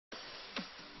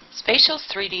Spatial's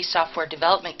 3D software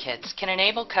development kits can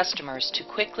enable customers to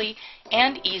quickly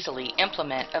and easily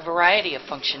implement a variety of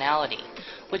functionality,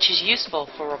 which is useful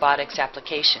for robotics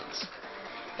applications.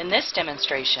 In this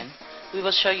demonstration, we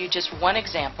will show you just one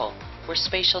example where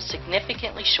Spatial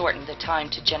significantly shortened the time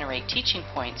to generate teaching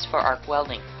points for arc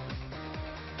welding.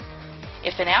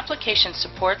 If an application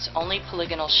supports only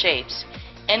polygonal shapes,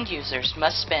 end users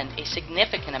must spend a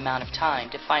significant amount of time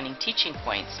defining teaching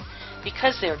points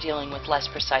because they are dealing with less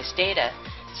precise data,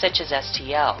 such as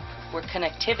STL, where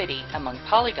connectivity among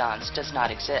polygons does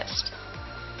not exist.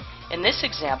 In this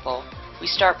example, we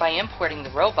start by importing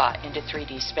the robot into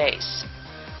 3D space.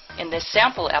 In this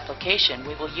sample application,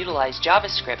 we will utilize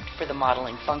JavaScript for the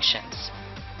modeling functions.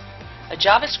 A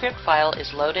JavaScript file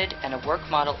is loaded and a work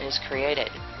model is created.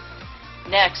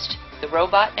 Next, the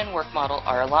robot and work model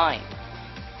are aligned.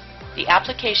 The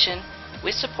application,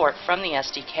 with support from the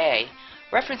SDK,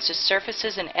 references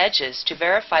surfaces and edges to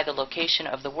verify the location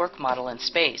of the work model in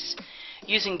space,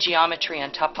 using geometry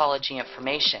and topology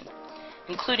information,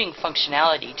 including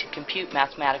functionality to compute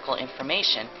mathematical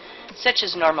information, such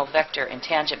as normal vector and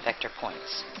tangent vector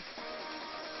points.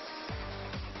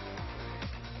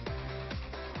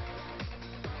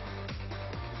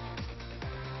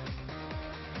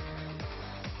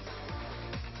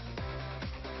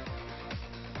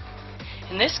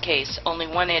 In this case, only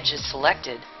one edge is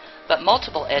selected, but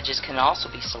multiple edges can also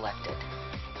be selected.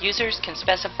 Users can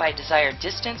specify desired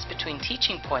distance between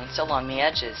teaching points along the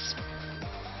edges.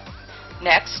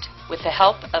 Next, with the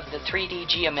help of the 3D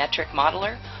geometric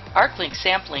modeler, arc-length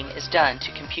sampling is done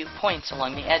to compute points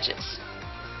along the edges.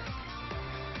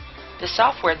 The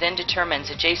software then determines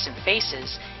adjacent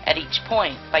faces at each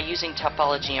point by using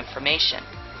topology information.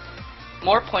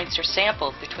 More points are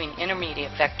sampled between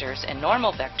intermediate vectors and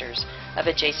normal vectors of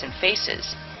adjacent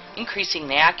faces, increasing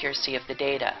the accuracy of the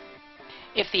data.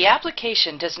 If the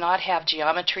application does not have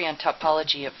geometry and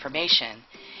topology information,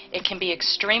 it can be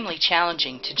extremely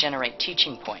challenging to generate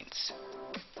teaching points.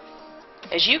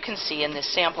 As you can see in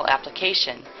this sample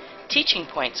application, teaching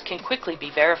points can quickly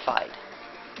be verified.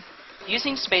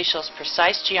 Using Spatial's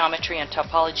precise geometry and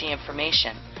topology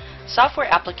information,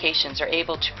 software applications are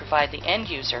able to provide the end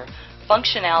user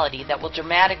functionality that will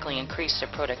dramatically increase their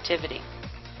productivity.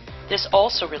 This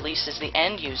also releases the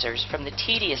end users from the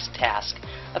tedious task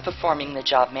of performing the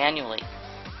job manually.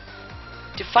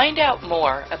 To find out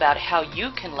more about how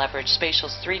you can leverage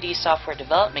Spatial's 3D software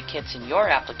development kits in your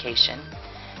application,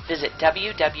 visit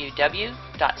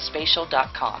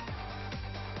www.spatial.com.